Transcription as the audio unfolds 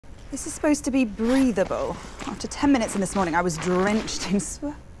This is supposed to be breathable. After 10 minutes in this morning, I was drenched in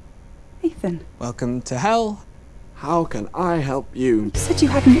sweat. Nathan. Welcome to hell. How can I help you? You said you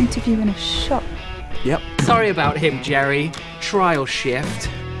had an interview in a shop. Yep. Sorry about him, Jerry. Trial shift.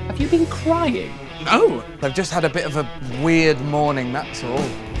 Have you been crying? No! I've just had a bit of a weird morning, that's all.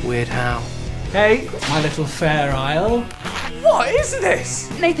 Weird how? Hey, my little fair isle. What is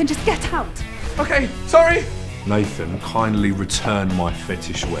this? Nathan, just get out. Okay, sorry. Nathan, kindly return my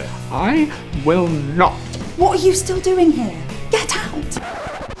fetish wear. I will not. What are you still doing here? Get out.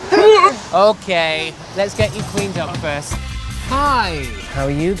 Okay, let's get you cleaned up first. Hi! How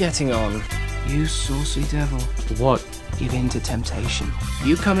are you getting on? You saucy devil. What? Give in to temptation.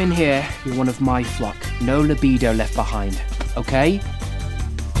 You come in here, you're one of my flock. No libido left behind, okay?